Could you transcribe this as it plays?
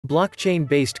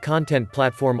blockchain-based content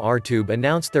platform Artube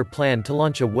announced their plan to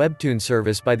launch a webtoon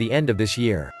service by the end of this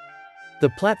year. The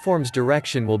platform's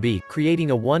direction will be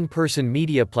creating a one-person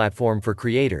media platform for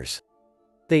creators.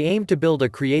 They aim to build a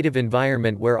creative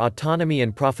environment where autonomy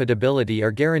and profitability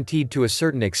are guaranteed to a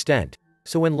certain extent,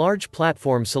 so when large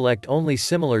platforms select only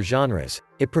similar genres,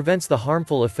 it prevents the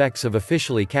harmful effects of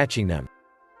officially catching them.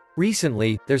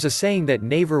 Recently, there's a saying that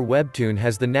Naver Webtoon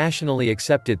has the nationally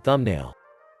accepted thumbnail.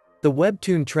 The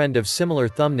webtoon trend of similar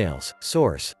thumbnails,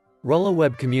 source,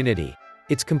 Ruliweb Community.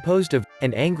 It's composed of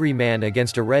an angry man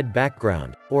against a red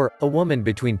background, or a woman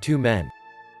between two men.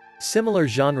 Similar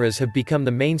genres have become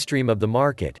the mainstream of the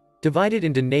market, divided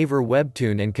into Naver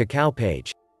Webtoon and Kakao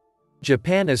page.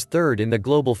 Japan is third in the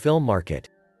global film market.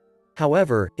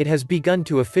 However, it has begun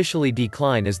to officially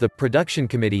decline as the production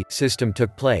committee system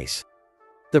took place.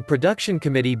 The production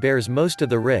committee bears most of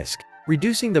the risk,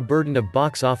 reducing the burden of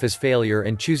box office failure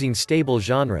and choosing stable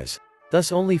genres,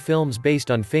 thus only films based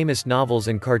on famous novels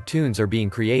and cartoons are being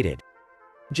created.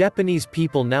 Japanese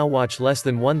people now watch less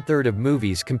than one-third of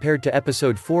movies compared to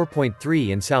episode 4.3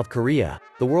 in South Korea,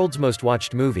 the world's most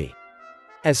watched movie.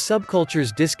 As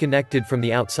subcultures disconnected from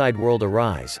the outside world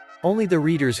arise, only the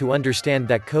readers who understand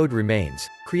that code remains,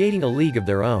 creating a league of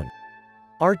their own.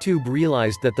 Artube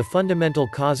realized that the fundamental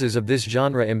causes of this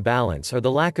genre imbalance are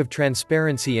the lack of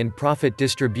transparency in profit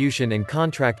distribution and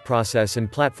contract process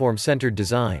and platform-centered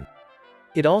design.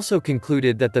 It also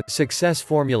concluded that the success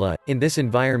formula in this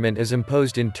environment is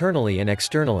imposed internally and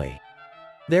externally.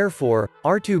 Therefore,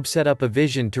 Artube set up a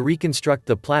vision to reconstruct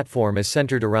the platform as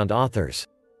centered around authors.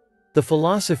 The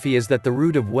philosophy is that the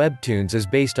root of webtoons is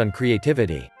based on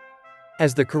creativity.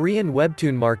 As the Korean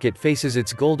webtoon market faces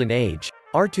its golden age,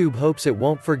 Artube hopes it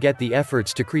won't forget the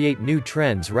efforts to create new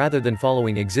trends rather than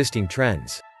following existing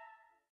trends.